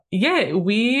Yeah,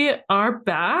 we are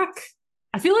back.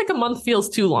 I feel like a month feels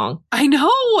too long. I know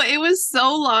it was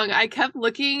so long. I kept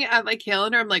looking at my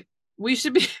calendar. I'm like, we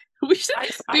should be we should I,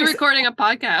 be I, recording a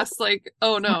podcast. Like,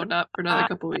 oh no, not for another I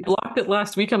couple weeks. blocked it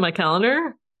last week on my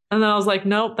calendar, and then I was like,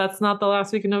 nope, that's not the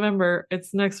last week of November.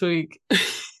 It's next week.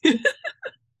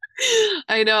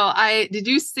 I know. I did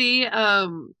you see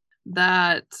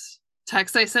that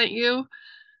text I sent you?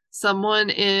 Someone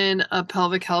in a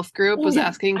pelvic health group Oh was yeah,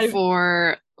 asking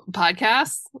for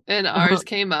podcasts and uh, ours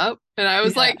came up and I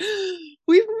was yeah. like,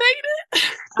 we've made it.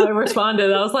 I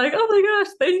responded. I was like, oh my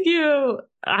gosh, thank you.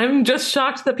 I'm just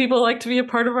shocked that people like to be a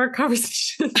part of our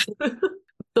conversation.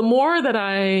 The more that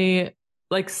I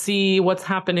like see what's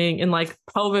happening in like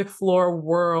pelvic floor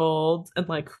world and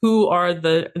like who are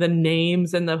the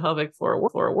names in the pelvic floor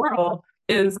world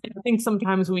is I think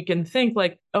sometimes we can think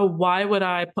like, oh, why would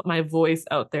I put my voice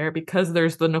out there? Because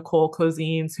there's the Nicole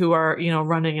Cozines who are,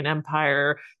 running an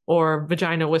empire or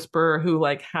Vagina Whisperer who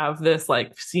like have this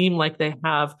like seem like they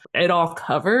have it all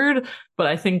covered. But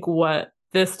I think what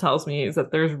this tells me is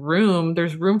that there's room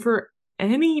for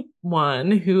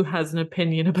anyone who has an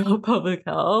opinion about public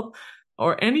health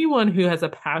or anyone who has a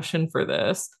passion for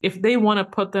this, if they want to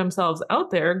put themselves out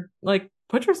there, like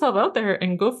put yourself out there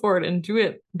and go for it and do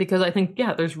it. Because I think,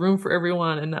 yeah, there's room for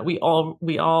everyone and that we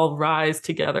all rise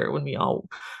together when we all,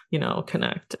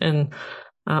 connect and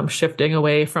shifting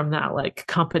away from that like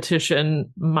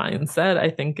competition mindset, I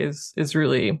think is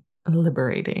really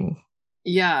liberating.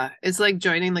 Yeah, it's like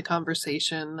joining the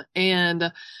conversation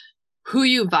and who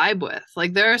you vibe with.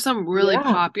 Like there are some really Yeah.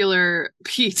 popular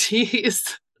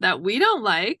PTs that we don't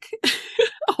like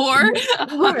or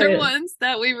other Right. ones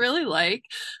that we really like.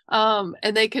 And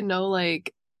they can know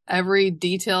like every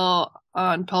detail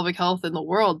on pelvic health in the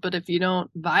world, but if you don't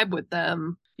vibe with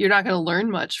them, you're not going to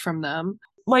learn much from them.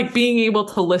 Like being able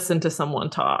to listen to someone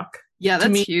talk. Yeah, To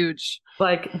that's me, huge.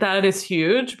 like that is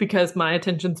huge because my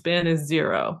attention span is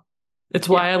zero. It's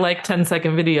Yeah. why I like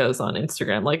 10-second videos on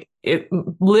Instagram. Like it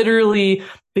literally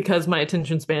because my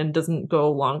attention span doesn't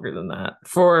go longer than that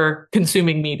for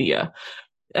consuming media.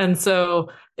 And so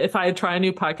if I try a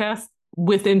new podcast,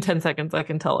 within 10 seconds, I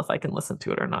can tell if I can listen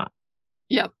to it or not.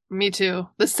 Yep, me too.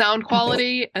 The sound And so,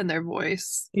 quality and their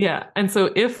voice. yeah. And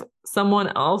so if someone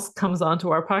else comes onto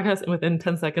our podcast and within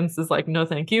 10 seconds is like, no,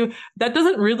 thank you, that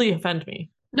doesn't really offend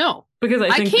me No, because I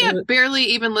I think can't barely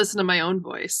even listen to my own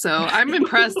voice. So I'm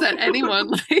impressed that anyone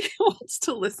like wants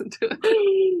to listen to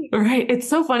it. right. It's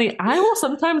so funny. I will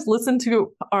sometimes listen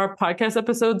to our podcast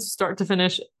episodes start to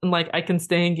finish and like I can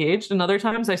stay engaged. And other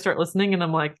times I start listening and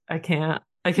I'm like, I can't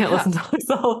Yeah. listen to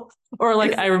myself. Or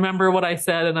like It's I remember what I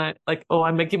said and I like, oh,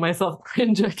 I'm making myself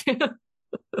cringe. I can't.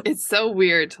 it's so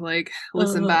weird to like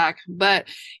listen Uh, back. But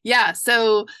yeah,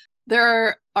 so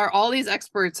there are all these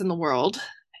experts in the world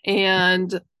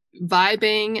and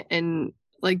vibing and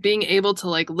like being able to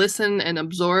like listen and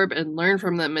absorb and learn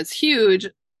from them is huge.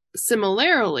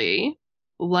 Similarly,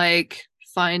 like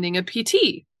finding a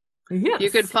PT. You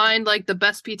could yes. find like the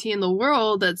best PT in the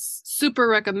world that's super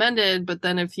recommended, but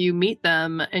then if you meet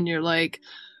them and you're like,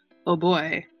 oh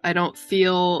boy, I don't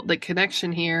feel the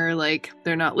connection here, like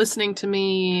they're not listening to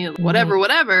me, Mhm.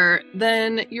 whatever,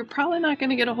 then you're probably not going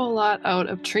to get a whole lot out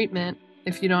of treatment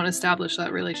if you don't establish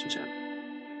that relationship.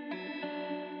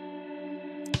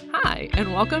 Hi,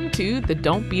 and welcome to the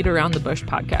Don't Beat Around the Bush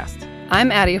podcast.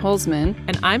 I'm Addie Holzman.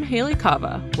 And I'm Haley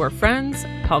Kava. We're friends,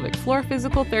 pelvic floor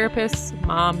physical therapists,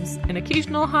 moms, and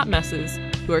occasional hot messes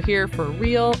who are here for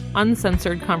real,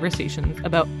 uncensored conversations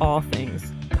about all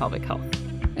things pelvic health.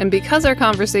 And because our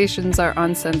conversations are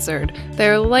uncensored,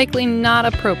 they're likely not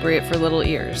appropriate for little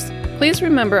ears. Please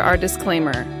remember our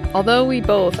disclaimer. Although we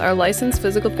both are licensed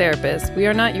physical therapists, we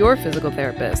are not your physical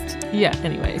therapist. Yeah,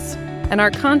 anyways. And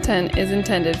our content is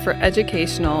intended for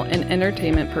educational and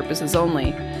entertainment purposes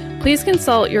only. Please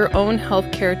consult your own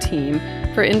healthcare team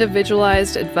for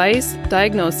individualized advice,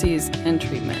 diagnoses, and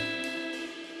treatment.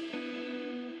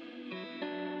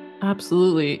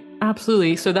 Absolutely.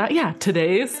 Absolutely. So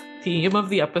today's theme of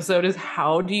the episode is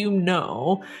how do you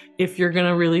know if you're going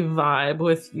to really vibe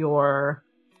with your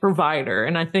provider?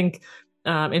 And I think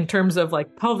in terms of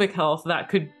like pelvic health, that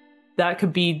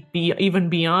could be even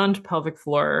beyond pelvic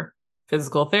floor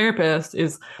physical therapist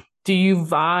is do you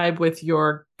vibe with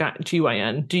your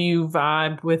GYN? Do you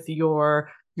vibe with your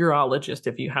urologist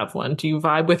if you have one? Do you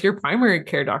vibe with your primary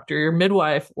care doctor, your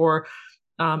midwife, or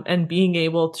and being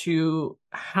able to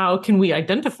how can we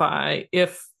identify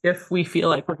if we feel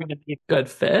like we're going to be a good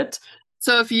fit?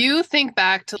 So if you think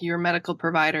back to your medical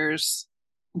providers,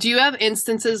 do you have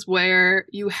instances where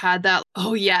you had that,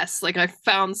 oh yes, like I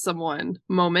found someone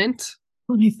moment?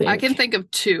 Let me I can think. think of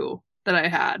two that I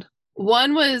had.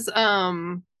 One was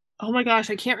oh my gosh,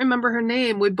 I can't remember her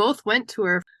name. We both went to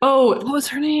her. What Oh, was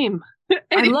her name?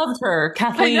 I loved her,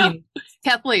 I know. Kathleen.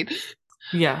 Kathleen.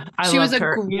 Yeah, I She was loved a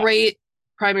her. Yeah, great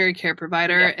primary care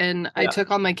provider, yeah, and I yeah.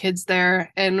 took all my kids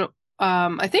there. And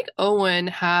I think Owen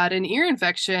had an ear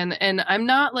infection, and I'm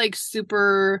not like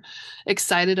super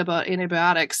excited about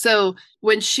antibiotics. So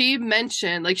when she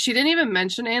mentioned, like, she didn't even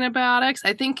mention antibiotics,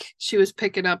 I think she was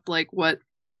picking up like what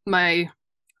my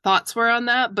thoughts were on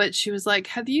that, but she was like,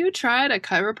 "Have you tried a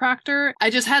chiropractor?" I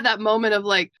just had that moment of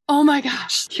like, "Oh my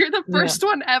gosh, you're the Yeah. first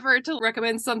one ever to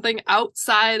recommend something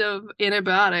outside of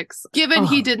antibiotics." Given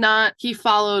he Oh, did not, he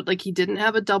followed, like, he didn't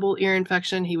have a double ear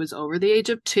infection. He was over the age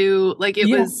of 2. Like, it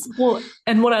yeah. was, Well,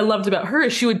 and what I loved about her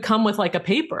is she would come with like a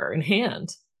paper in hand.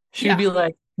 She would yeah. be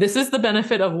like, this is the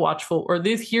benefit of watchful, or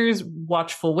this here's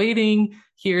watchful waiting,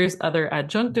 here's other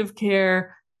adjunctive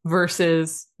care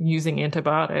versus using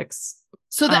antibiotics.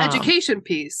 So the Um, education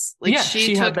piece, like, yeah, she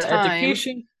she had took the time.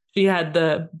 education, she had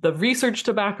the research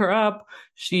to back her up,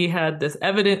 she had this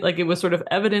evidence, like it was sort of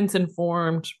evidence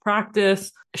informed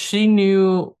practice. She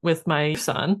knew with my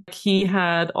son, he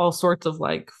had all sorts of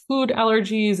like food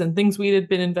allergies and things we had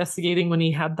been investigating when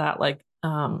he had that like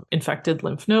infected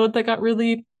lymph node that got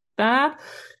really bad.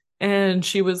 And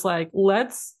she was like,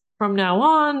 let's from now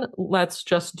on, let's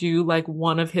just do like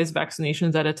one of his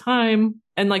vaccinations at a time.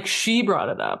 And like she brought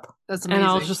it up. That's And I was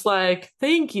amazing. just like,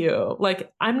 thank you.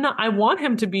 Like I'm not, I want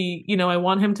him to be, I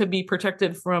want him to be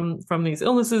protected from these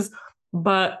illnesses,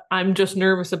 but I'm just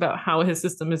nervous about how his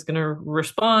system is going to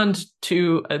respond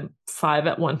to a 5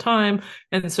 at one time.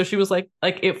 And so she was like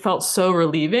it felt so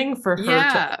relieving for her to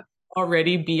Yeah.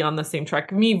 already be on the same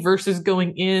track of me versus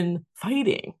going in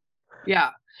fighting,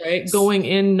 Yeah. right? Going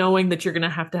in knowing that you're going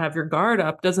to have your guard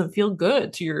up doesn't feel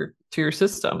good to your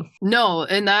system. No,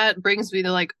 and that brings me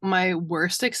to like my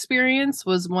worst experience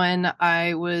was when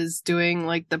I was doing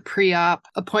like the pre-op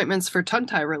appointments for tongue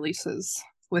tie releases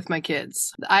with my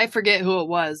kids. I forget who it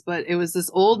was, but it was this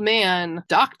old man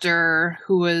doctor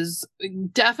who was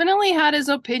definitely had his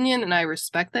opinion, and I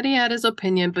respect that he had his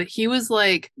opinion, but he was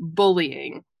like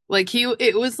bullying. Like,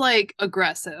 it was like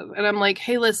aggressive. And I'm like,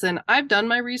 "Hey, listen, I've done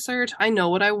my research. I know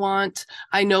what I want.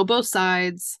 I know both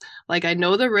sides. Like, I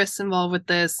know the risks involved with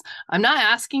this. I'm not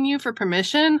asking you for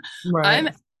permission. I'm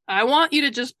Right. I want you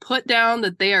to just put down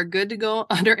that they are good to go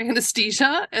under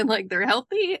anesthesia, and like they're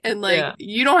healthy, and like Yeah.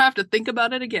 you don't have to think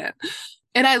about it again."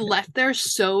 And I left there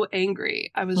so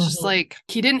angry. I was just Mhm. like,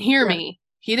 he didn't hear Yeah. me.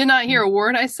 He did not hear a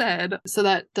word I said. So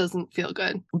that doesn't feel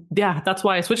good. Yeah, that's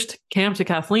why I switched Cam to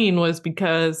Kathleen was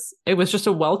because it was just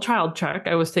a well child check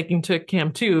I was taking to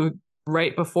Cam 2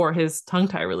 right before his tongue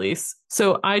tie release.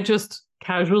 So I just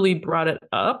casually brought it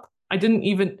up. I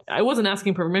wasn't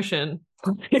asking permission.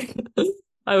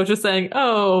 I was just saying,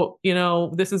 oh,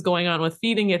 this is going on with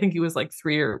feeding. I think he was like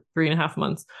 3 or 3.5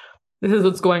 months. This is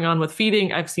what's going on with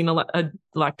feeding. I've seen a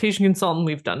lactation consultant.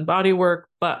 We've done body work,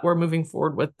 but we're moving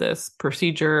forward with this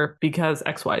procedure because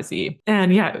XYZ.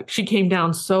 And yeah, she came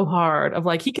down so hard of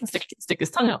like, he can stick his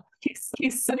tongue out.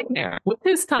 He's sitting there with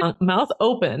his tongue, mouth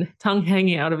open, tongue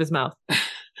hanging out of his mouth.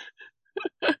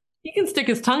 He can stick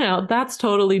his tongue out. That's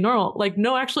totally normal. Like,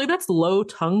 no, actually, that's low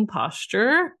tongue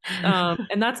posture.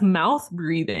 And that's mouth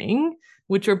breathing,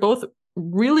 which are both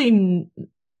really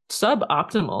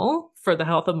suboptimal for the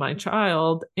health of my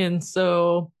child. And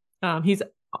so he's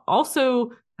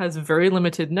also has very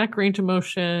limited neck range of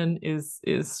motion, is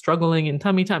struggling in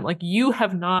tummy time. Like you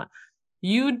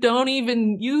don't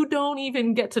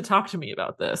even get to talk to me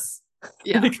about this.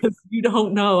 Yeah. Because you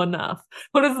don't know enough.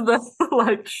 What is the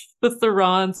like the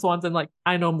Theron Swanson like?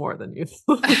 I know more than you.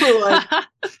 Like,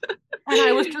 and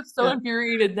I was just so Yeah.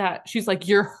 infuriated that she's like,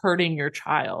 "You're hurting your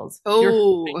child. You're,"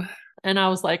 Oh, and I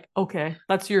was like, "Okay,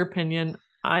 that's your opinion.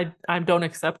 I don't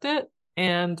accept it,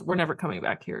 and we're never coming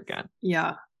back here again."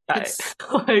 yeah. I, It's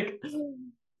like,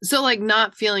 so like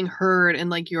not feeling heard and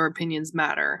like your opinions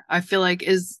matter. I feel like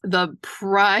is the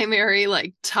primary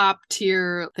like top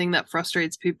tier thing that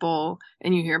frustrates people,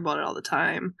 and you hear about it all the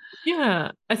time.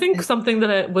 yeah, I think something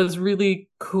that was really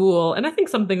cool, and I think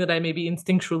something that I maybe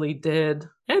instinctually did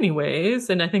anyways,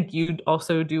 and I think you'd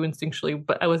also do instinctually,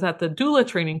 but I was at the doula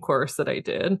training course that I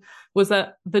did, was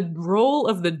that the role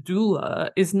of the doula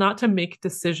is not to make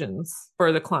decisions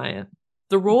for the client.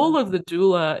 The role of the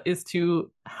doula is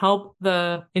to help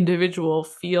the individual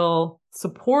feel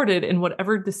supported in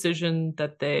whatever decision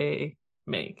that they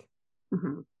make,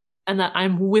 Mm-hmm. and that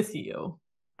I'm with you.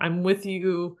 I'm with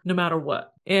you no matter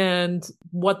what. And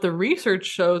what the research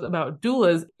shows about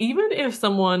doulas, even if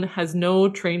someone has no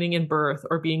training in birth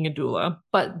or being a doula,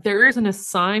 but there is an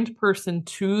assigned person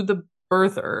to the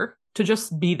birther to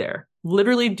just be there,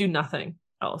 literally do nothing.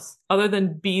 else other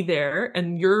than be there,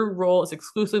 and your role is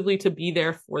exclusively to be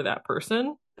there for that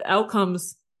person, the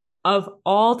outcomes of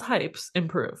all types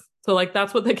improve. So like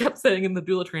that's what they kept saying in the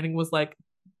doula training was like,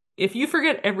 if you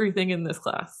forget everything in this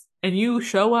class and you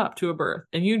show up to a birth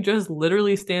and you just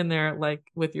literally stand there like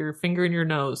with your finger in your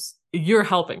nose, you're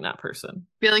helping that person.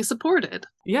 Feeling supported,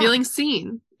 Yeah. feeling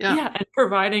seen. Yeah. Yeah, and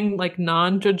providing like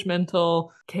non-judgmental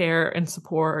care and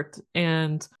support.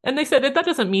 And they said that that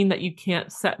doesn't mean that you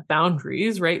can't set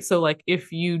boundaries, right? So like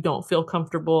if you don't feel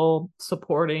comfortable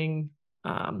supporting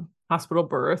hospital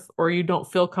birth, or you don't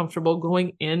feel comfortable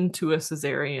going into a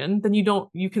cesarean, then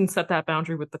you can set that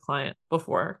boundary with the client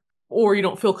before. Or you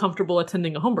don't feel comfortable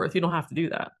attending a home birth, you don't have to do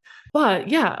that. But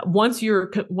yeah,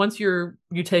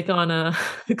 you take on a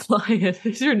client,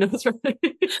 is your nose running?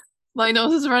 My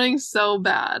nose is running so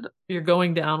bad. You're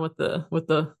going down with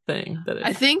the thing that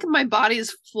I think my body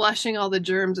is flushing all the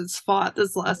germs it's fought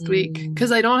this last week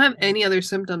because I don't have any other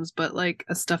symptoms but like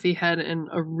a stuffy head and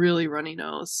a really runny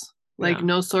nose. Like yeah.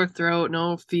 no sore throat,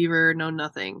 no fever, no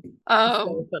nothing.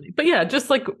 So funny. But yeah,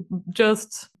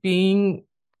 just being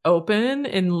open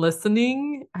and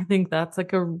listening, I think that's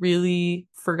like a really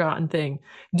forgotten thing.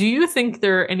 Do you think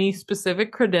there are any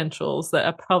specific credentials that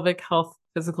a pelvic health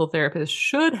physical therapist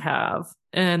should have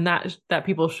and that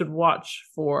people should watch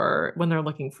for when they're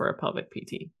looking for a pelvic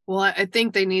PT? Well, I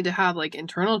think they need to have like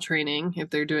internal training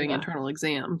if they're doing internal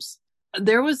exams.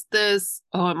 There was this,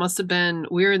 it must have been,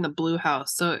 we were in the Blue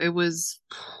House. So it was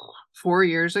 5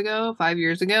 years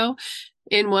ago,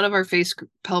 in one of our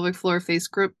pelvic floor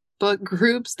Facebook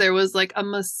groups, there was like a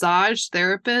massage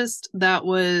therapist that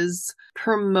was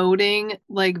promoting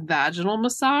like vaginal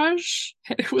massage.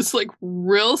 It was like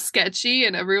real sketchy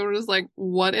and everyone was like,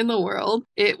 what in the world?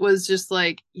 It was just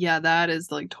like, yeah, that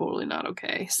is like totally not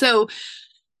okay. So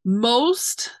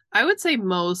I would say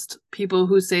most people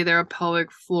who say they're a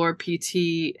pelvic floor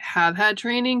PT have had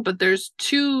training, but there's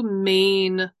two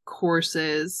main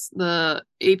courses. The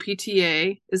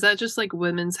APTA, is that just like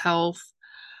women's health?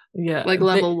 Yeah. Like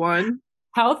level 1?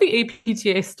 How the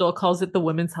APTA still calls it the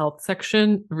women's health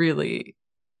section really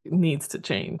needs to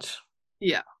change.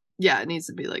 Yeah. Yeah, it needs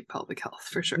to be like pelvic health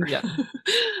for sure. Yeah.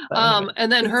 Anyway,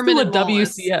 and then Herman and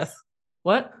Wallace. WCS.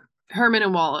 What? Herman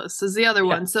and Wallace is the other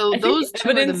one. So those two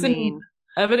are the main.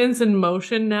 Evidence in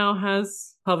Motion now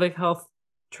has pelvic health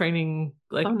training,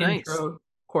 like intro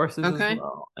courses as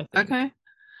well, I think. Okay.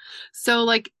 So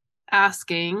like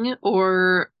asking,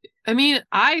 or I mean,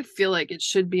 I feel like it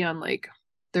should be on like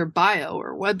their bio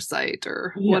or website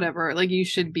or whatever. Like you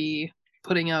should be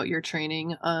putting out your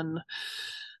training on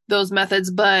those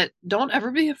methods, but don't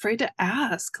ever be afraid to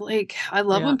ask. Like I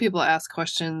love when people ask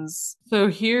questions. So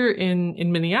here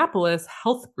in Minneapolis,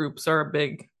 health groups are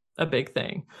a big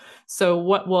thing. So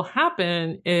what will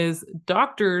happen is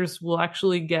doctors will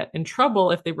actually get in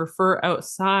trouble if they refer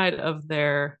outside of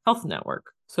their health network.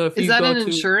 So if is that an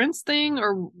insurance thing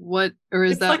or what, or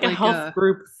is that like a health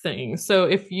group thing? So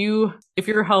if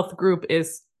your health group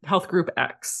is health group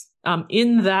X,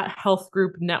 in that health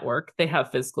group network, they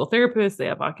have physical therapists, they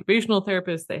have occupational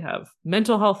therapists, they have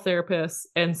mental health therapists,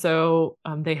 and so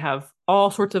they have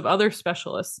all sorts of other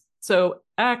specialists. So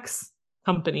X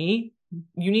company,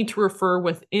 you need to refer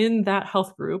within that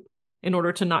health group in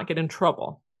order to not get in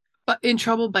trouble. But in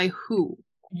trouble by who?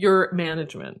 Your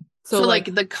management. So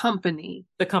like the company.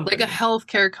 Like a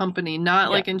healthcare company,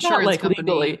 not like insurance not like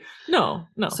company. Legally. No.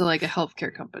 So like a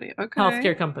healthcare company. Okay.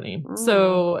 Healthcare company.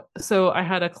 So I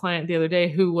had a client the other day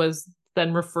who was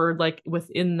then referred like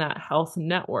within that health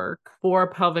network for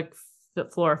pelvic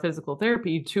floor physical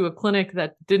therapy to a clinic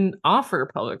that didn't offer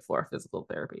pelvic floor physical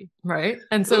therapy, right?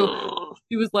 And so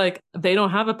she was like, they don't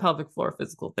have a pelvic floor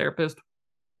physical therapist.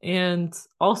 And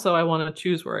also I want to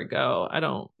choose where I go. I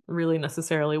don't really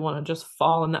necessarily want to just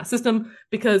fall in that system,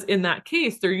 because in that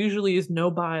case, there usually is no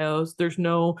bios.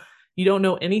 You don't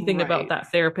know anything about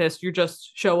that therapist. You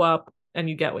just show up and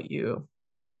you get what you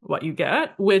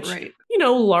get, which,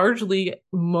 largely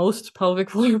most pelvic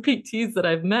floor PTs that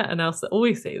I've met, and I'll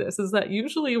always say this, is that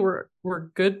usually we're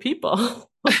good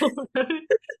people.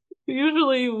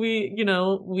 Usually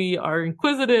we are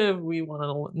inquisitive. We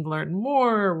want to learn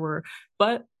more.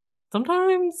 But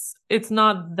sometimes it's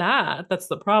not that. That's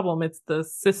the problem. It's the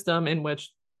system in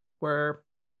which we're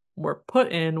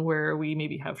put in, where we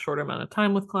maybe have short amount of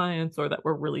time with clients, or that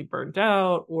we're really burned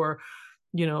out, or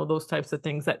those types of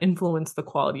things that influence the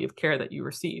quality of care that you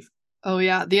receive. Oh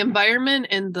yeah, the environment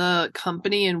and the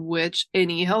company in which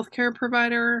any healthcare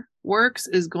provider works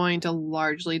is going to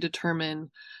largely determine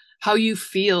how you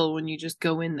feel when you just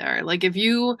go in there. Like if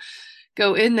you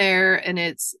go in there and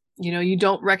it's you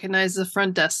don't recognize the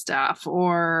front desk staff,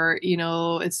 or,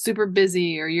 it's super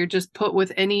busy, or you're just put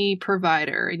with any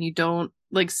provider and you don't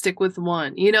like stick with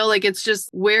one, like it's just,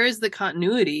 where is the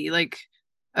continuity? Like,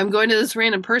 I'm going to this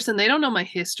random person. They don't know my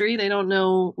history. They don't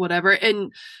know whatever.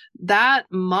 And that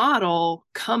model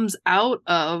comes out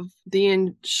of the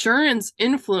insurance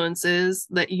influences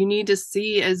that you need to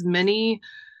see as many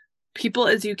people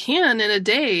as you can in a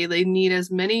day. They need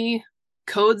as many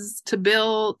codes to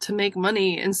bill to make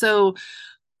money. And so,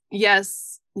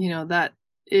 yes, that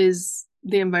is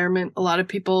the environment a lot of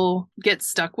people get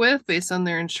stuck with based on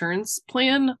their insurance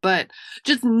plan. But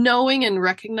just knowing and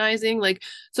recognizing, like,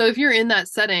 so if you're in that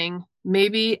setting,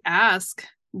 maybe ask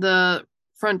the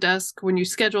front desk when you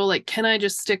schedule, like, can I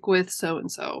just stick with so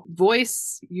and so?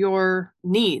 Voice your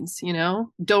needs,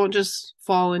 don't just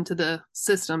fall into the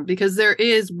system, because there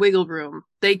is wiggle room.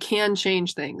 They can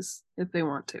change things if they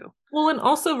want to. Well, and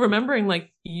also remembering,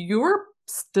 like, you're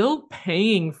still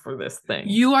paying for this thing.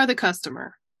 You are the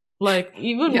customer. Like,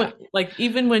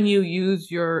 even when you use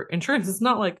your insurance, it's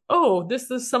not like, oh, this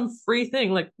is some free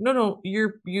thing. Like, no,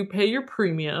 you pay your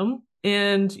premium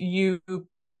and you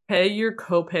pay your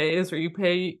copays, or you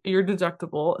pay your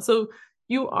deductible. So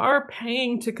you are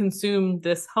paying to consume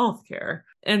this healthcare.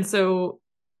 And so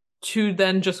to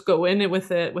then just go in it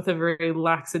with a very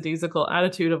lackadaisical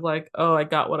attitude of like, oh, I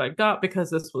got what I got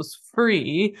because this was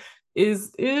free,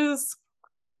 is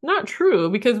not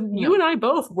true, because you and I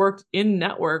both worked in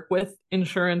network with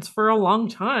insurance for a long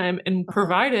time and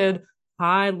provided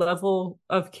high level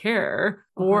of care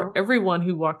for everyone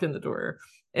who walked in the door.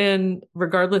 And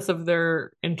regardless of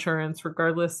their insurance,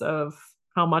 regardless of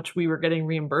how much we were getting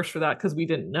reimbursed for that, because we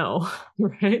didn't know,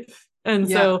 right? And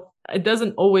so it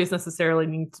doesn't always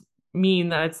necessarily mean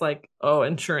that it's like, oh,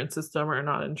 insurance system or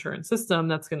not insurance system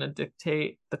that's going to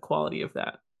dictate the quality of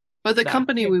that. But the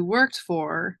company we worked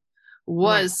for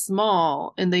was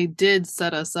small, and they did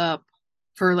set us up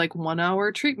for like 1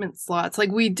 hour treatment slots.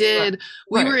 Like we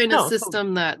were in a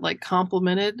system that like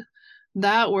complemented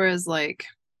that, whereas like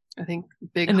I think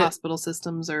big hospital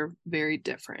systems are very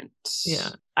different. Yeah.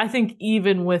 I think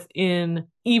even within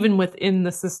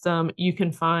the system, you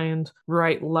can find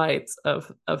bright lights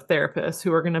of therapists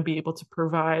who are going to be able to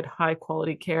provide high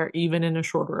quality care, even in a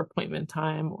shorter appointment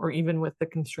time, or even with the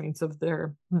constraints of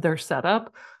their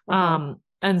setup.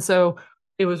 And so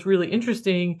it was really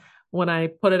interesting when I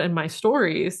put it in my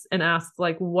stories and asked,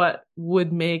 like, what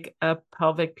would make a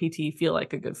pelvic PT feel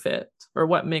like a good fit, or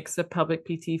what makes a pelvic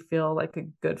PT feel like a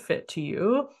good fit to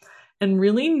you? And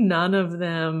really none of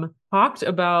them talked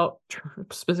about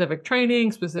specific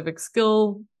training, specific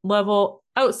skill level,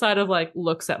 outside of like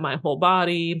looks at my whole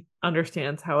body,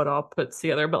 understands how it all puts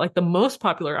together. But like the most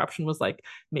popular option was like,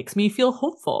 makes me feel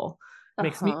hopeful,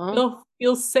 makes me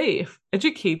feel safe,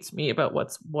 educates me about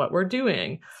what we're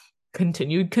doing,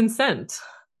 continued consent,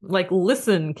 like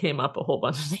listen came up a whole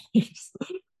bunch of times.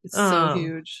 It's so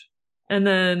huge. And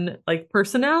then like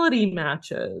personality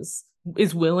matches,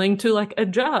 is willing to like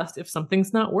adjust if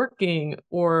something's not working,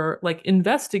 or like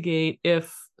investigate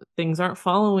if things aren't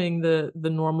following the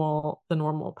normal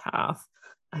path.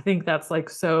 I think that's like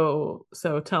so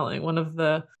telling. One of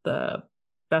the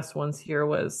best ones here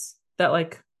was that,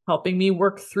 like, helping me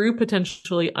work through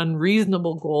potentially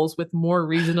unreasonable goals with more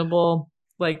reasonable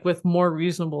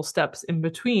steps in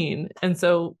between. And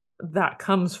so that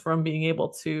comes from being able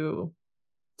to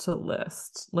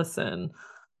listen,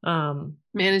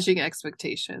 managing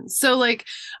expectations. So like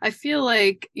I feel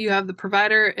like you have the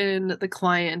provider and the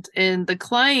client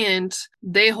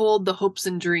they hold the hopes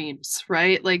and dreams,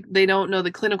 right? Like they don't know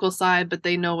the clinical side, but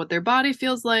they know what their body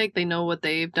feels like, they know what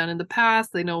they've done in the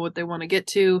past, they know what they want to get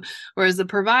to. Whereas the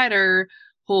provider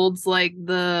holds like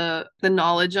the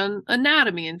knowledge on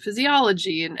anatomy and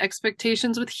physiology and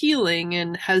expectations with healing,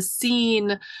 and has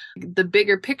seen the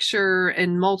bigger picture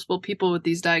and multiple people with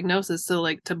these diagnoses. So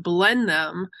like to blend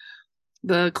them,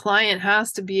 the client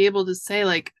has to be able to say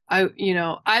like,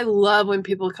 I love when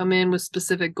people come in with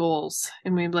specific goals,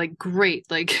 and we're like, great,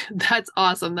 like that's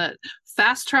awesome, that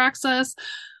fast tracks us,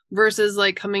 versus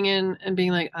like coming in and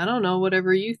being like, I don't know,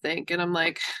 whatever you think. And I'm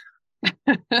like,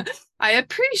 I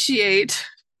appreciate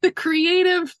the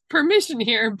creative permission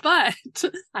here, but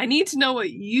I need to know what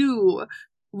you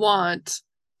want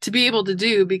to be able to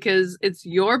do, because it's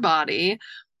your body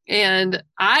and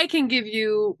I can give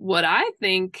you what I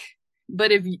think.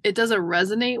 But if it doesn't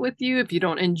resonate with you, if you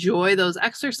don't enjoy those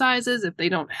exercises, if they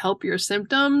don't help your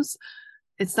symptoms,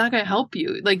 it's not going to help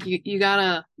you. Like you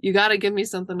gotta give me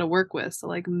something to work with. So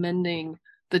like mending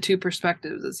the two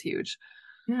perspectives is huge.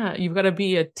 Yeah, you've got to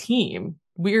be a team.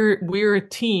 We're a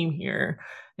team here,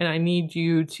 and I need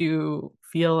you to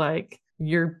feel like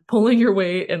you're pulling your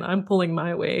weight and I'm pulling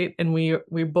my weight, and we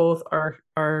both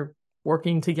are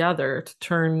working together to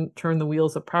turn the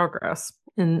wheels of progress.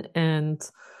 And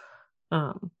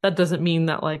that doesn't mean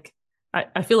that like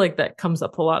I feel like that comes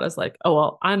up a lot as like, oh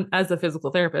well, I'm as a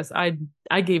physical therapist,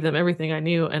 I gave them everything I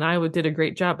knew and did a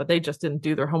great job, but they just didn't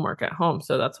do their homework at home,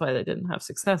 so that's why they didn't have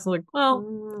success. Like,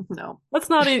 well, No. that's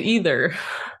not it either,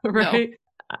 No. right?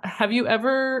 Have you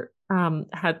ever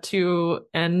had to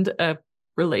end a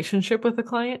relationship with a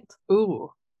client?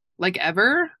 Ooh. Like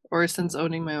ever or since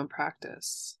owning my own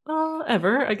practice?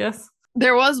 Ever, I guess.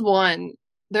 There was one.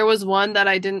 There was one that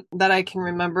I can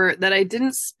remember that I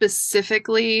didn't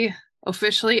specifically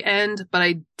officially end, but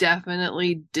I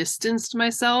definitely distanced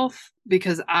myself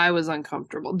because I was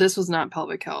uncomfortable. This was not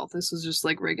pelvic health. This was just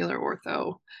like regular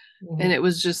ortho. And Mhm. it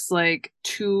was just like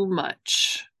too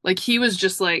much. Like he was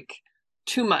just like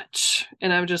too much.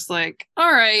 And I'm just like,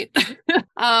 all right.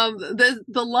 The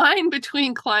line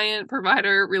between client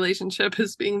provider relationship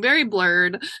is being very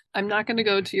blurred. I'm not going to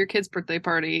go to your kid's birthday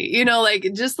party. You know, like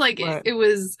just like Right. it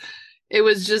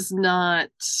was just not,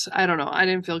 I don't know. I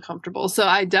didn't feel comfortable. So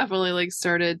I definitely like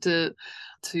started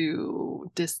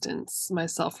to distance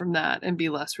myself from that and be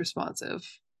less responsive.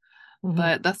 Mhm.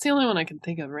 But that's the only one I can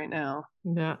think of right now.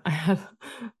 Yeah,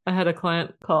 I had a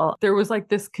client call. There was like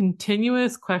this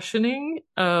continuous questioning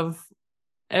of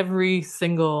every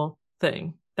single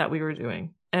thing that we were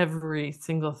doing, every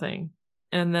single thing.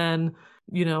 And then,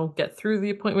 get through the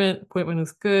appointment. Appointment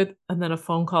is good. And then a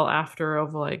phone call after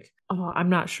of like, oh, I'm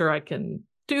not sure I can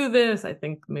do this. I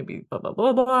think maybe blah, blah,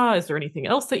 blah, blah. Is there anything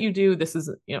else that you do? This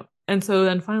is. And so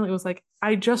then finally it was like,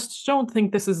 I just don't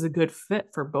think this is a good fit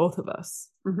for both of us.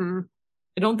 Mm-hmm.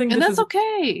 I don't think And this that's is.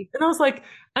 okay. And I was like,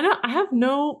 I have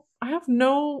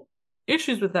no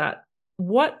issues with that.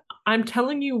 What I'm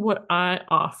telling you what I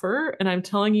offer, and I'm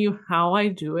telling you how I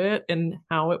do it and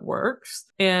how it works.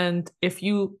 And if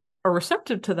you are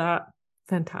receptive to that,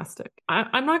 fantastic.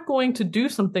 I'm not going to do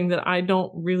something that I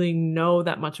don't really know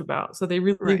that much about. So they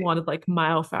really Right. wanted like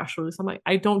myofascial release. I'm like,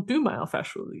 I don't do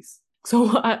myofascial release. So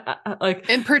I like,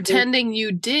 And pretending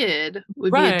you did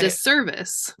would be a right,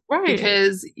 disservice right.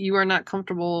 because you are not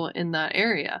comfortable in that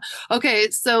area. Okay,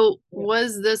 so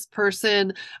was this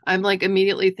person, I'm like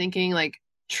immediately thinking like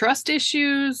trust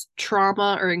issues,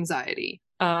 trauma, or anxiety?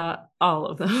 All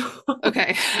of them.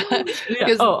 Okay. Yeah.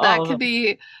 Because Oh, all of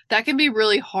them. that can be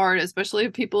really hard, especially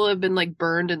if people have been like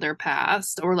burned in their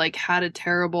past or like had a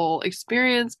terrible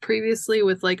experience previously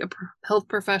with like a health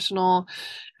professional,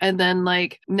 and then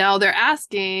like now they're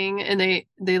asking and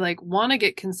they like want to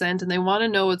get consent and they want to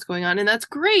know what's going on, and that's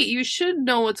great. You should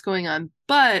know what's going on.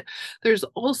 But there's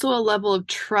also a level of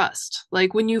trust.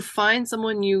 Like when you find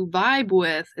someone you vibe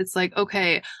with, it's like,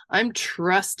 okay, I'm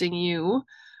trusting you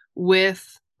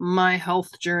with my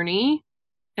health journey,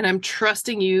 and I'm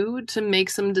trusting you to make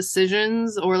some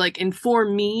decisions or like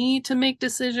inform me to make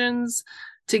decisions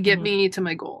to get Mhm. me to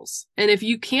my goals. And if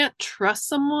you can't trust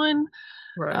someone,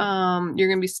 Right. you're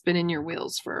gonna be spinning your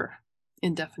wheels for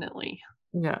indefinitely.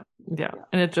 Yeah. Yeah. Yeah.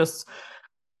 And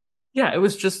it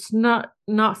was just not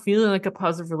feeling like a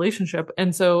positive relationship.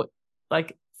 And so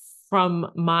like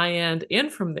from my end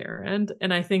and from their end,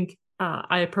 and I think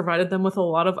I provided them with a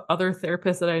lot of other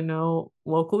therapists that I know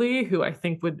locally who I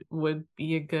think would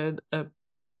be a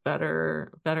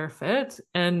better fit.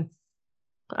 And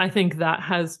I think that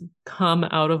has come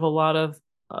out of a lot of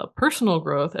personal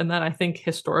growth, and that I think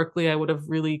historically I would have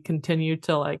really continued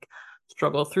to like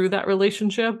struggle through that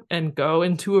relationship and go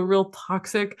into a real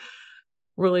toxic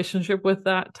relationship with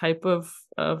that type of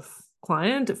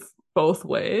client both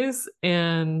ways,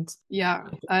 and Yeah,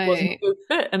 it just wasn't I a good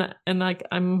fit. And like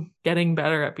I'm getting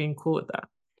better at being cool with that.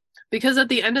 because at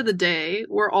the end of the day,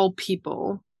 we're all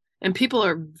people and people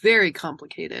are very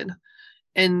complicated.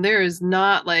 And there is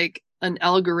not like an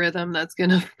algorithm that's going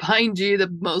to find you the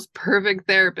most perfect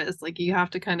therapist. Like you have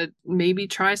to kind of maybe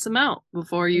try some out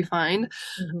before you find.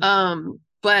 Mhm.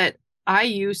 But I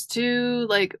used to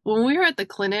like when we were at the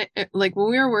clinic, like when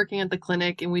we were working at the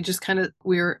clinic and we just kind of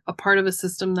we were a part of a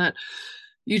system that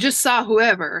you just saw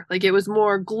whoever, like it was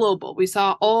more global. We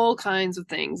saw all kinds of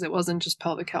things. It wasn't just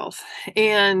pelvic health.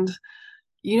 And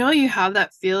you know, you have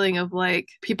that feeling of like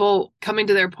people coming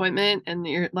to their appointment and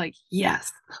you're like,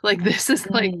 yes, like this is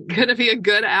like Mm. gonna be a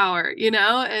good hour, you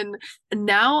know? And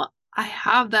now I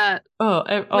have that Oh,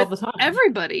 all with the time.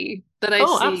 everybody that I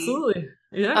Oh, see. absolutely.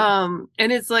 Yeah.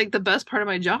 And it's like the best part of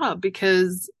my job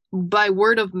because by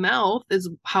word of mouth is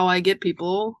how I get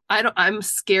people. I'm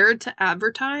scared to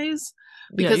advertise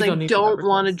Yeah, because you I don't need to don't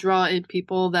want to advertise. draw in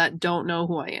people that don't know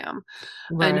who I am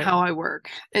and Right. how I work.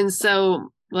 And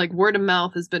so like word of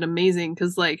mouth has been amazing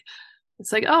because like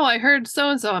It's like, oh, I heard so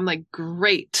and so. I'm like,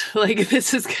 great. Like,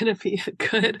 this is going to be a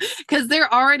good, because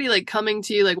they're already like coming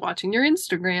to you, like watching your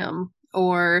Instagram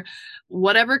or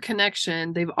whatever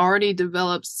connection. They've already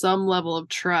developed some level of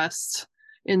trust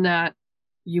in that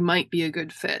you might be a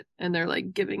good fit. And they're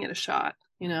like giving it a shot,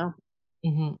 you know?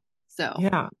 Mhm. So,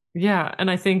 Yeah. Yeah. And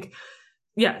I think,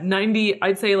 yeah, 90,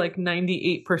 I'd say like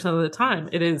 98% of the time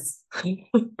it is,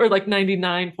 or like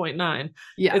 99.9.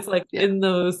 yeah. It's like Yeah. in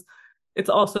those, it's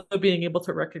also being able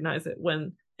to recognize it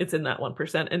when it's in that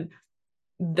 1%. And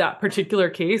that particular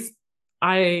case,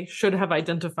 I should have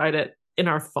identified it in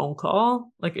our phone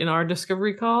call, like in our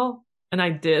discovery call. And I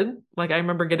did. Like I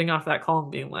remember getting off that call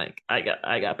and being like, I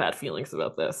got bad feelings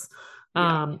about this.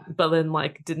 Yeah. But then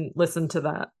like didn't listen to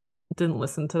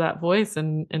that voice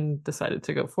and decided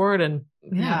to go forward. And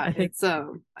yeah, Yeah. I think,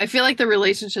 I feel like the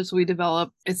relationships we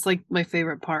develop, it's like my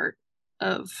favorite part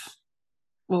of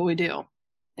what we do. oh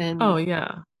And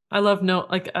yeah. I love no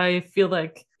like I feel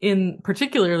like in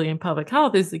particularly in public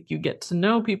health is like you get to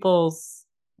know people's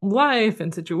life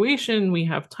and situation. We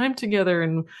have time together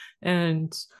and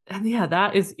and yeah,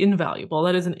 that is invaluable.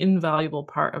 That is an invaluable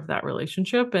part of that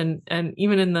relationship. And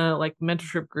even in the like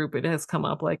mentorship group, it has come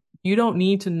up like you don't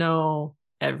need to know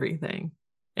everything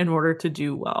in order to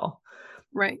do well.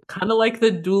 right. Kind of like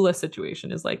the doula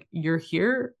situation is like you're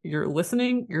here, you're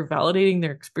listening, you're validating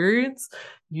their experience,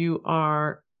 you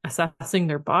are assessing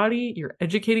their body, you're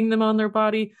educating them on their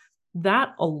body.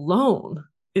 That alone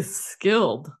is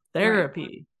skilled Right.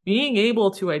 therapy. Being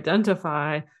able to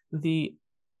identify the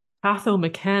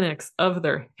pathomechanics of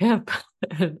their hip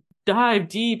and dive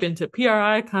deep into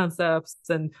PRI concepts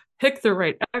and pick the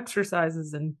right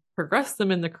exercises and progress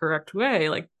them in the correct way,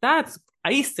 like that's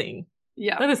icing.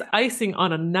 Yeah. That is icing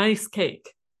on a nice cake.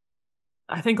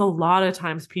 I think a lot of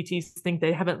times PTs think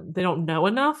they don't know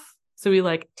enough. So we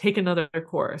like take another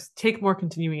course, take more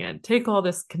continuing ed, take all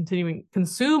this continuing,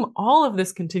 consume all of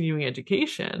this continuing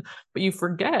education, but you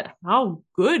forget how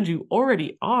good you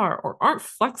already are or aren't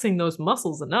flexing those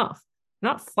muscles enough.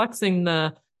 You're not flexing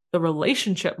the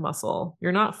relationship muscle.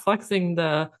 You're not flexing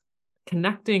the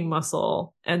connecting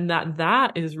muscle. And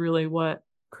that is really what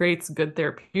creates good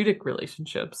therapeutic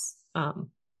relationships.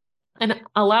 And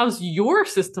allows your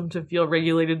system to feel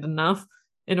regulated enough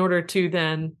in order to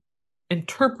then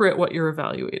interpret what you're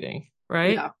evaluating,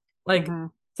 right? Yeah. Like, Hmm.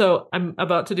 so I'm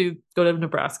about to go to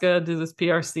Nebraska, do this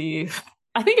PRC.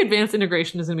 I think advanced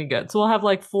integration is gonna be good. So we'll have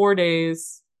like 4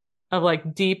 days of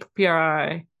like deep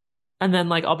PRI, and then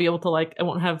like I'll be able to like I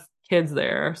won't have kids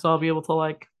there, so I'll be able to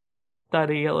like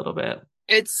study a little bit.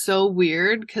 It's so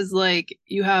weird because, like,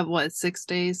 you have what, 6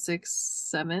 days, six,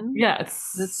 seven? Yeah, Is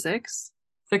it it's six?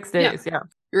 six Yeah. days. Yeah,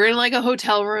 You're in like a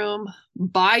hotel room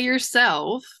by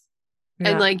yourself, and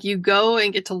yeah. like you go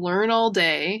and get to learn all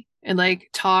day and like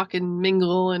talk and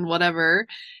mingle and whatever.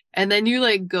 And then you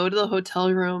like go to the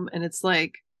hotel room and it's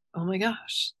like, oh my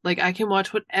gosh, like I can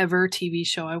watch whatever TV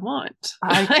show I want.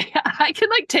 I I can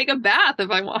like take a bath if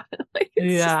I want. Like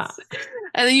it's yeah. just,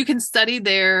 and then you can study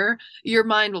there. Your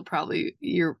mind will probably,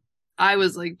 I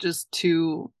was like just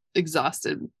too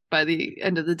exhausted by the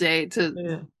end of the day to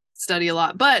Yeah. study a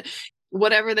lot. But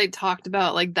whatever they talked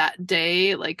about like that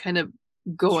day, like kind of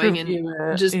Just going and review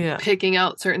it. just Yeah. picking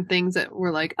out certain things that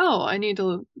were like, oh, I need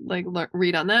to like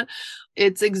read on that.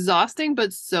 It's exhausting,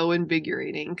 but so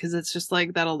invigorating because it's just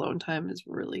like that alone time is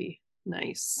really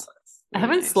nice. I Really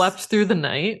haven't nice. slept through the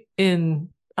night in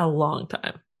a long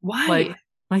time. Like Why?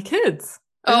 my kids.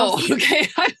 They don't Oh, sleep. okay.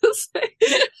 I was like,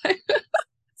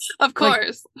 of Like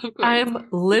course, of course. I'm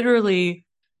literally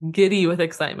giddy with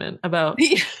excitement about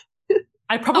Yeah.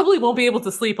 I probably won't be able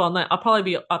to sleep all night. I'll probably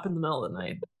be up in the middle of the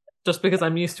night just because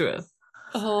I'm used to it.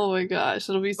 Oh my gosh,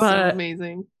 it'll be so But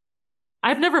amazing.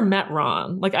 I've never met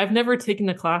Ron. Like I've never taken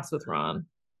a class with Ron.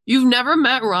 You've never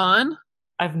met Ron?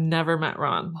 I've never met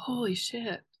Ron. Holy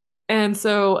shit. And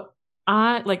so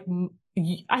I like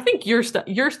I think your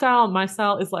style, my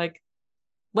style is like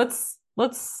let's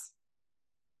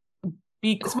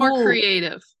be It's more cool.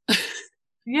 creative. A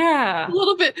Yeah.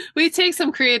 little bit. We take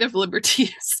some creative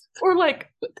liberties. Or like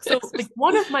so like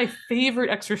one of my favorite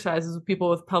exercises with people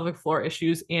with pelvic floor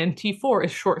issues and T4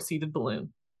 is short-seated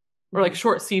balloon or like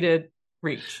short-seated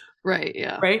reach. Right,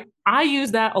 yeah. Right? I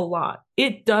use that a lot.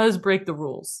 It does break the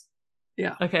rules.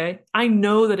 Yeah. Okay? I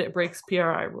know that it breaks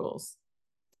PRI rules.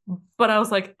 But I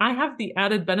was like, I have the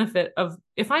added benefit of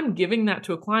if I'm giving that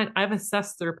to a client, I've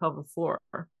assessed their pelvic floor.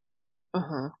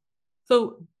 Uh-huh.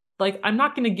 So like I'm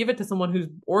not going to give it to someone whose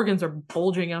organs are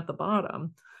bulging out the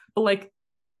bottom. But like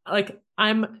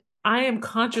I am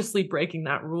consciously breaking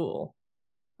that rule.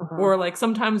 Uh-huh. Or like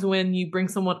sometimes when you bring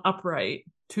someone upright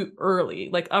too early,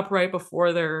 like upright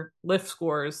before their lift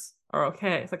scores are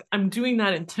okay. It's like I'm doing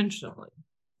that intentionally.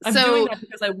 I'm doing So, that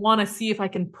because I want to see if I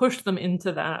can push them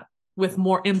into that with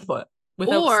more input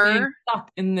without staying or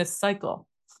stuck in this cycle.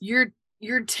 you're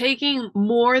you're taking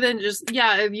more than just,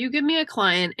 yeah, if you give me a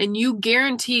client and you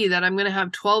guarantee that I'm going to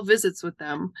have 12 visits with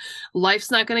them,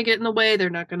 life's not going to get in the way, they're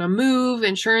not going to move,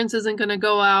 insurance isn't going to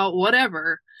go out,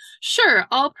 whatever. Sure,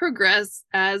 I'll progress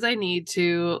as I need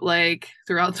to, like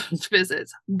throughout those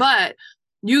visits. But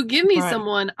you give me Right.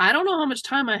 someone, I don't know how much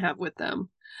time I have with them.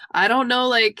 I don't know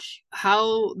like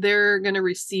how they're going to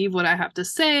receive what I have to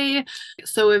say.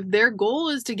 So if their goal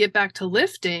is to get back to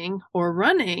lifting or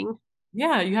running,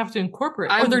 Yeah, you have to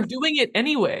incorporate, or they're I'm doing it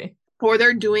anyway. or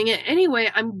they're doing it anyway,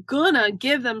 I'm gonna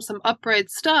give them some upright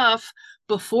stuff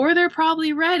before they're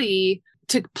probably ready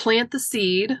to plant the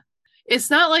seed. It's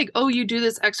not like, oh, you do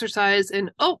this exercise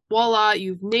and oh, voila,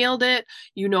 you've nailed it.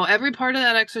 You know every part of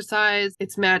that exercise.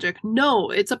 It's magic. No,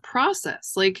 it's a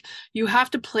process. Like you have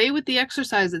to play with the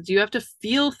exercises. You have to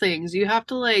feel things. You have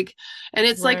to like, and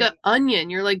it's like Right. an onion.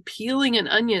 You're like peeling an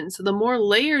onion. So the more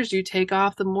layers you take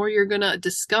off, the more you're gonna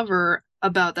discover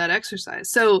about that exercise.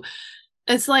 So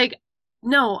it's like,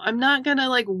 no, I'm not gonna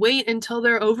like wait until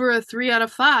they're over a 3 out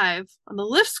of 5 on the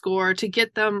lift score to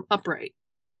get them upright.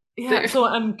 Yeah, They're, so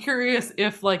I'm curious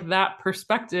if like that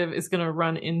perspective is going to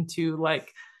run into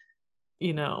like,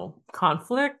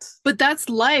 conflict. but that's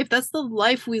life. That's the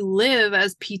life we live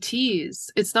as PTs.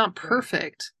 It's not Right.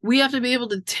 perfect. We have to be able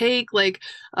to take like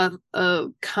a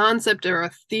concept or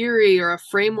a theory or a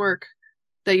framework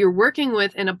that you're working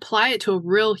with and apply it to a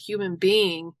real human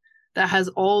being that has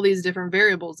all these different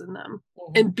variables in them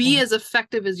and be Mhm. as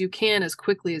effective as you can as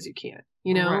quickly as you can.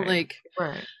 You know, Right. like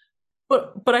Right.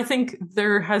 But I think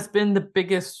there has been the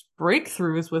biggest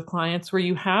breakthroughs with clients where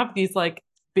you have these like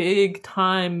big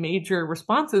time major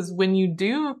responses when you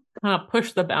do kind of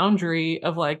push the boundary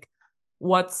of like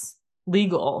what's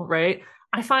legal, right?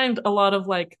 I find a lot of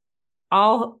like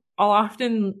I'll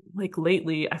often like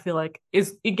lately I feel like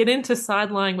is get into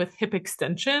sideline with hip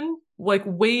extension like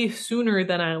way sooner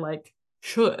than I like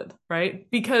should, right?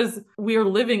 Because we are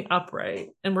living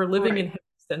upright and we're living in right. hip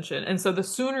extension. And so the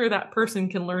sooner that person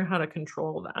can learn how to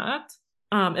control that,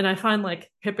 and I find like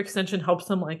hip extension helps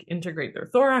them like integrate their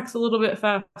thorax a little bit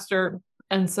faster.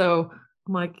 And so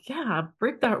I'm like, yeah,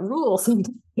 break that rule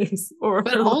sometimes. Or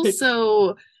But like,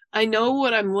 also, I know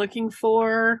what I'm looking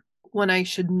for when I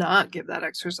should not give that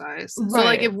exercise. So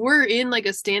like if right, we're in like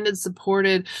a standard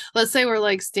supported, let's say we're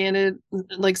like standard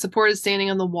like supported standing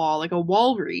on the wall, like a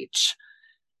wall reach.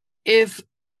 If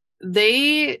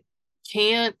they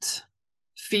can't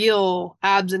feel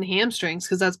abs and hamstrings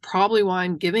because that's probably why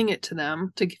I'm giving it to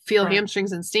them to feel right.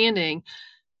 hamstrings and standing,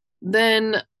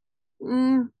 then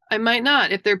I might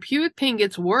not. If their pubic pain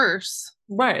gets worse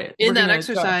Right. in We're that gonna adjust.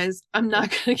 exercise, I'm not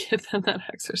going to give them that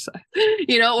exercise.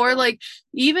 Or like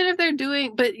even if they're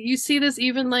doing, but you see this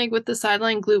even like with the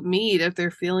sideline glute med, if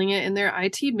they're feeling it in their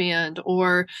IT band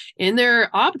or in their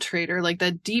obturator, like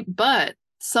that deep butt,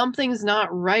 something's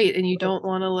not right. And you don't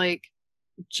want to like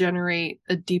generate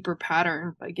a deeper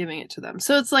pattern by giving it to them.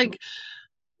 So it's like,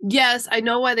 yes, I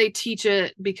know why they teach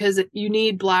it because you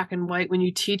need black and white when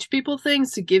you teach people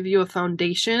things to give you a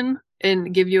foundation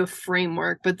and give you a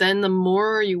framework. But then the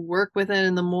more you work with it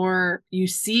and the more you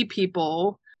see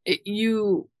people,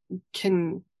 you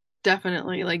can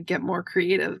definitely like get more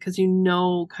creative because you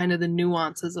know kind of the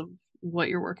nuances of what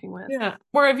you're working with. Yeah.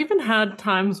 Or I've even had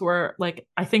times where like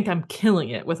I think I'm killing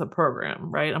it with a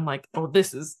program, right? I'm like, oh,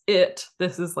 this is it.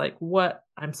 This is like what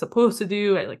I'm supposed to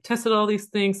do. I like tested all these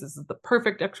things. This is the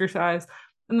perfect exercise.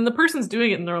 And then the person's doing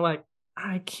it and they're like,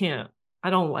 I can't. I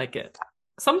don't like it.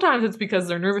 Sometimes it's because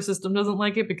their nervous system doesn't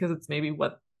like it because it's maybe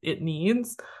what it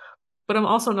needs. But I'm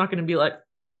also not going to be like,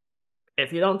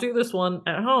 if you don't do this one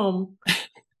at home,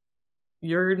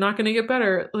 you're not going to get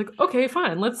better. Like, okay,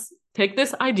 fine. Let's take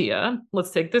this idea.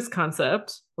 Let's take this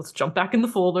concept. Let's jump back in the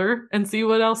folder and see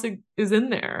what else is in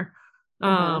there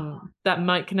Uh-huh. that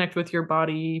might connect with your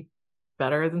body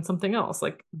better than something else.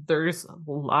 Like, there's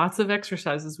lots of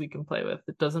exercises we can play with.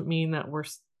 It doesn't mean that we're,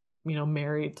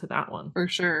 married to that one. For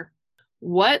sure.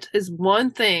 What is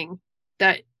one thing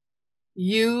that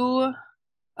you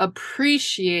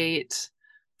appreciate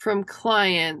from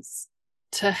clients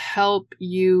to help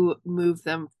you move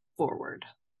them forward?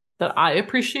 That I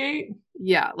appreciate.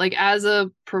 Yeah, like as a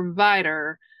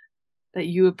provider that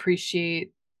you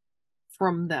appreciate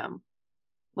from them,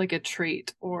 like a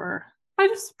trait or. I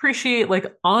just appreciate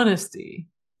like honesty.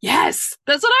 Yes,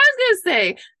 that's what I was gonna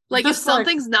say. Like if Just like,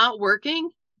 something's not working,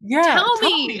 yeah, tell tell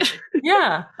me. me.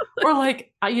 Yeah. Or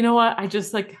like, you know what? I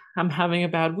just like, I'm having a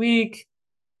bad week.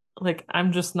 Like,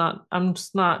 I'm just not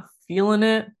feeling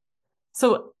it.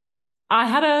 So I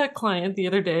had a client the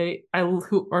other day,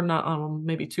 who or not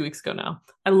maybe 2 weeks ago now.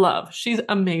 I love. She's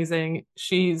amazing.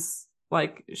 She's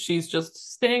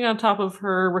just staying on top of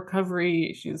her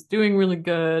recovery. She's doing really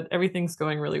good. Everything's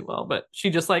going really well, but she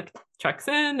just like checks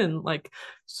in and like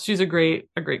she's a great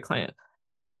client.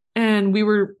 And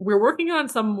we're working on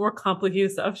some more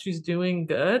complicated stuff. She's doing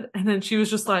good. And then she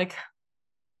just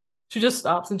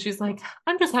stops and she's like,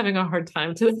 I'm just having a hard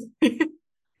time today.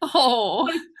 Oh,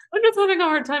 Like, I'm just having a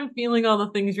hard time feeling all the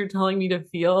things you're telling me to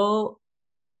feel.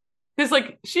 Because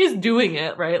like she's doing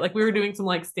it, right? Like we were doing some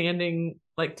like standing,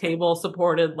 like table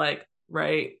supported, like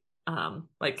right,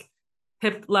 like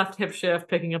left hip shift,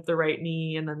 picking up the right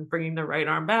knee and then bringing the right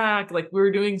arm back. Like we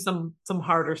were doing some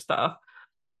harder stuff.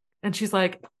 And she's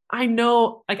like, I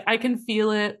know, like I can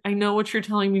feel it. I know what you're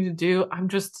telling me to do. I'm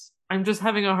just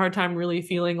having a hard time really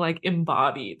feeling like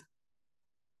embodied,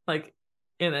 like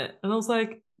in it. And I was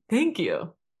like, thank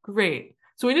you. Great.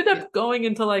 So we ended yeah. up going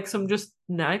into like some just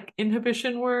neck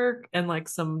inhibition work and like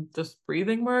some just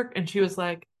breathing work. And she was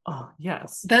like, oh,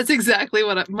 yes. That's exactly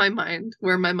where my mind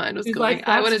was She's going. like,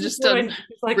 I would that's have just just what done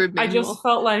she's like, rib I manual. just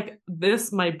felt like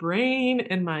my brain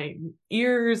and my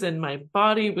ears and my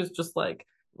body was just like,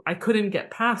 I couldn't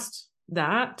get past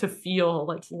that to feel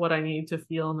like what I need to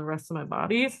feel in the rest of my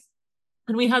body.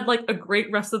 And we had like a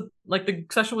great rest of like the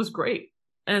session was great.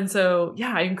 And so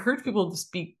yeah, I encourage people to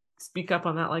speak up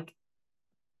on that. Like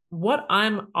what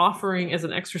I'm offering as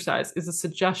an exercise is a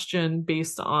suggestion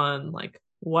based on like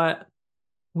what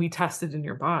we tested in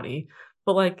your body.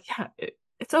 But like, yeah,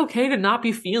 it's okay to not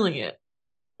be feeling it.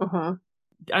 Uh-huh.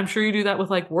 I'm sure you do that with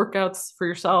like workouts for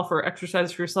yourself or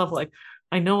exercise for yourself. Like,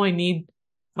 I know I need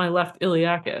my left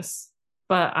iliacus,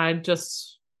 but I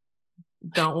just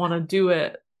don't want to do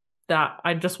it. That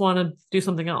I just want to do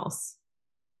something else.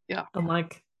 Yeah. I'm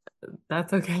like,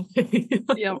 that's okay.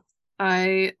 Yeah.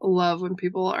 I love when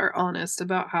people are honest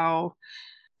about how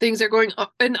things are going.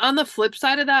 And on the flip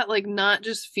side of that, like not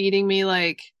just feeding me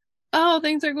like, oh,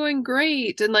 things are going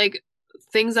great and like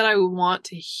things that I want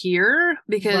to hear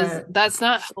because Right. that's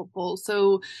not helpful.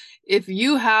 So if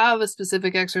you have a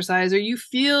specific exercise or you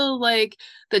feel like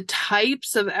the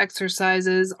types of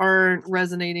exercises aren't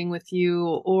resonating with you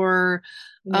or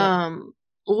Yeah. um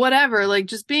whatever, like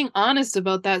just being honest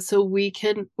about that so we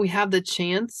have the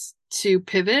chance to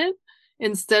pivot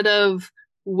instead of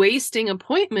wasting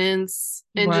appointments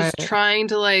and just Right. trying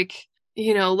to like,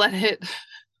 let it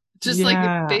just like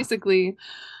Yeah. basically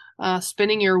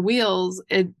spinning your wheels.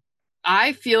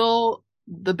 I feel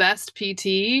the best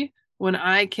PT when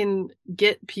I can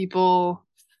get people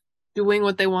doing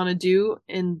what they want to do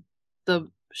in the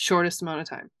shortest amount of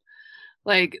time.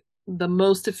 Like the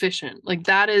most efficient. Like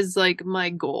that is like my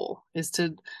goal is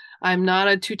to I'm not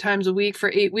a 2 times a week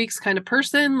for 8 weeks kind of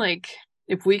person. Like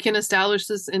if we can establish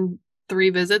this in 3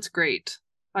 visits, great.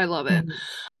 I love it. Mhm.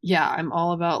 Yeah, I'm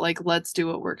all about like let's do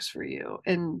what works for you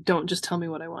and don't just tell me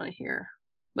what I want to hear.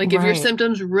 Like if your Right.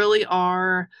 symptoms really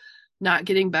are not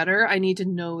getting better, I need to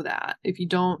know that. If you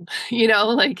don't,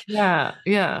 like Yeah.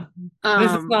 Yeah.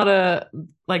 This is um not a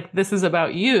like this is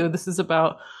about you. This is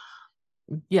about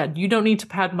yeah, you don't need to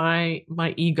pad my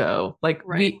ego. Like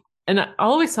right. and I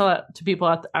always tell that to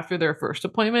people after their first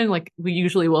appointment. Like we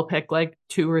usually will pick like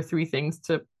 2 or 3 things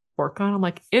to work on. I'm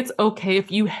like, it's okay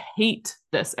if you hate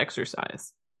this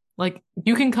exercise. Like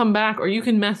you can come back or you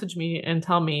can message me and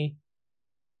tell me,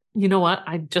 you know what,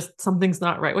 I just something's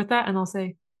not right with that. And I'll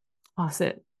say, pause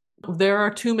it. There are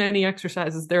too many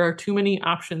exercises. There are too many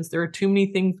options. There are too many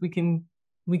things we can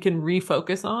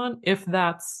refocus on if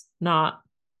that's not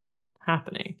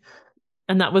happening.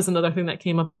 And that was another thing that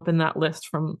came up in that list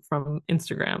from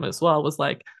Instagram as well, was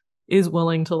like is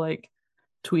willing to like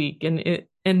tweak and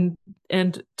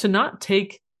to not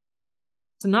take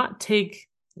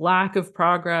lack of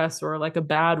progress or like a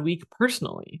bad week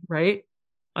personally, right?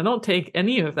 I don't take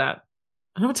any of that.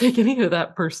 I don't take any of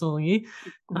that personally.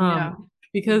 Yeah.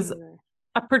 Because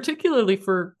particularly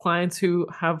for clients who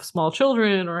have small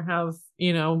children or have,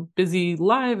 busy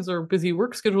lives or busy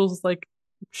work schedules, like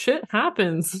shit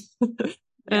happens. Yeah.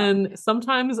 And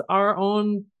sometimes our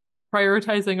own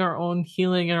prioritizing our own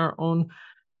healing and our own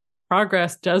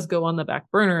progress does go on the back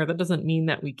burner. That doesn't mean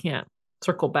that we can't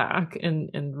circle back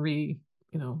and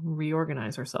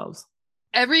reorganize ourselves.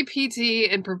 Every PT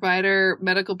and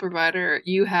medical provider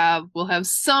you have will have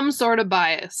some sort of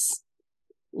bias,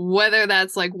 whether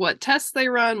that's like what tests they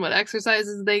run, what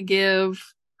exercises they give,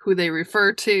 who they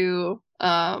refer to,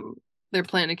 their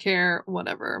plan of care,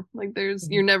 whatever. Like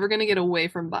you're never going to get away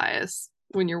from bias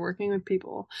when you're working with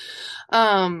people.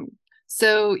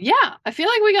 So yeah, I feel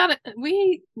like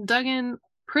we dug in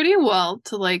pretty well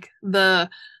to like the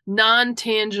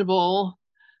non-tangible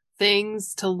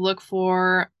things to look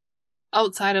for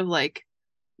outside of like,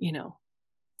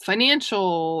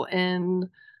 financial and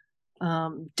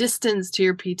distance to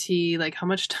your PT, like how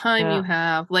much time you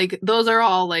have, like those are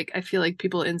all like, I feel like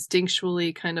people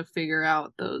instinctually kind of figure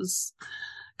out those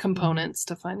components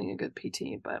to finding a good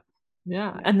PT. But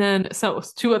yeah. And then so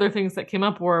two other things that came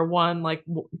up were one, like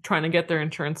trying to get their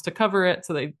insurance to cover it.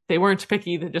 So they weren't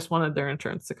picky, they just wanted their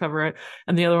insurance to cover it.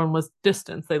 And the other one was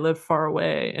distance. They lived far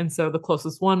away. And so the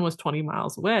closest one was 20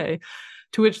 miles away,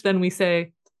 to which then we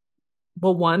say,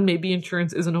 well, one, maybe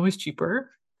insurance isn't always cheaper.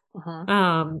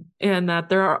 And that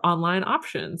there are online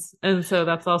options. And so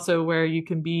that's also where you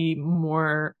can be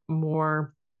more,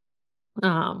 you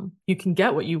can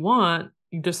get what you want.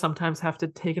 You just sometimes have to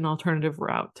take an alternative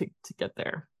route to get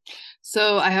there.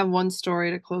 So I have one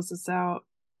story to close this out.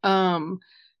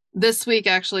 This week,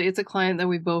 actually, it's a client that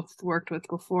we both worked with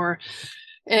before,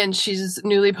 and she's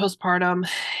newly postpartum.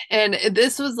 And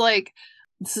this is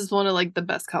one of like the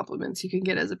best compliments you can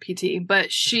get as a PT. But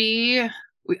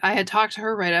I had talked to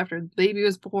her right after the baby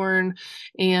was born,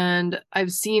 and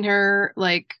I've seen her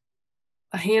like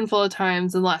a handful of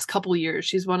times in the last couple years.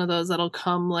 She's one of those that'll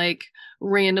come like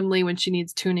randomly when she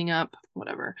needs tuning up,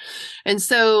 whatever. And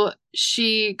so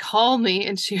she called me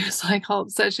and she was like all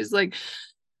upset. She's like,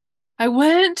 I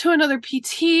went to another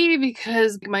PT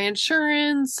because my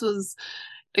insurance was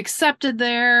accepted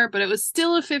there, but it was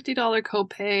still a $50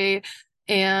 copay.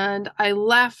 And I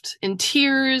left in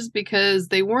tears because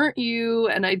they weren't you.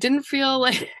 And I didn't feel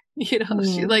like, she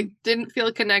like didn't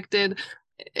feel connected.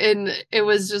 And it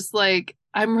was just like,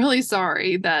 I'm really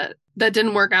sorry that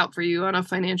didn't work out for you on a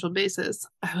financial basis.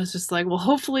 I was just like, well,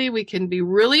 hopefully we can be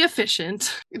really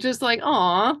efficient. Just like,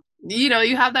 aw,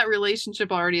 you have that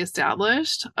relationship already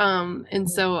established. And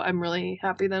so I'm really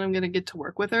happy that I'm going to get to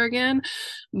work with her again.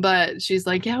 But she's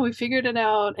like, yeah, we figured it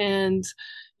out. And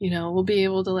we'll be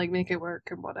able to like make it work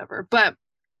and whatever. But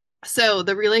so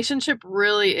the relationship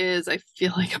really is, I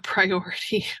feel like, a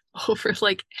priority over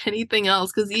like anything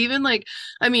else. Cause even like,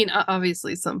 I mean,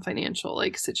 obviously some financial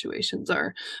like situations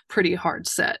are pretty hard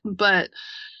set, but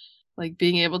like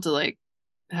being able to like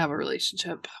have a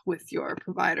relationship with your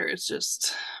provider is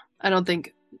just, I don't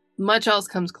think much else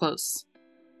comes close.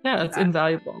 Yeah, it's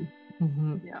invaluable.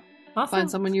 Yeah. Awesome. Find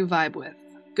someone you vibe with.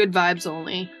 Good vibes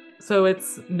only. So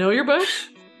it's know your bush.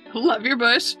 Love your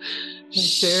bush.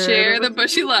 Share the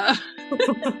bushy love.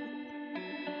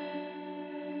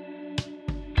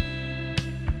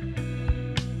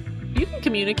 You can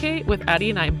communicate with Addie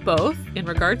and I both in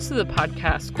regards to the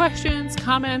podcast questions,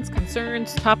 comments,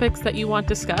 concerns, topics that you want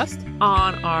discussed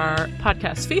on our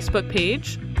podcast Facebook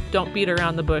page, Don't Beat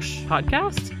Around the Bush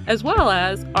Podcast, as well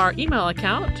as our email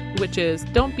account, which is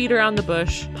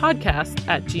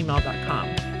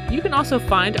don'tbeataroundthebushpodcast@gmail.com. You can also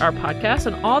find our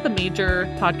podcast on all the major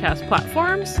podcast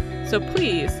platforms, so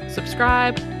please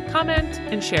subscribe, comment,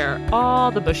 and share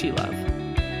all the bushy love.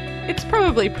 It's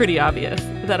probably pretty obvious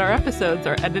that our episodes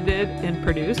are edited and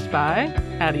produced by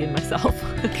Addie and myself.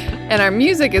 And our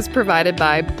music is provided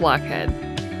by Blockhead.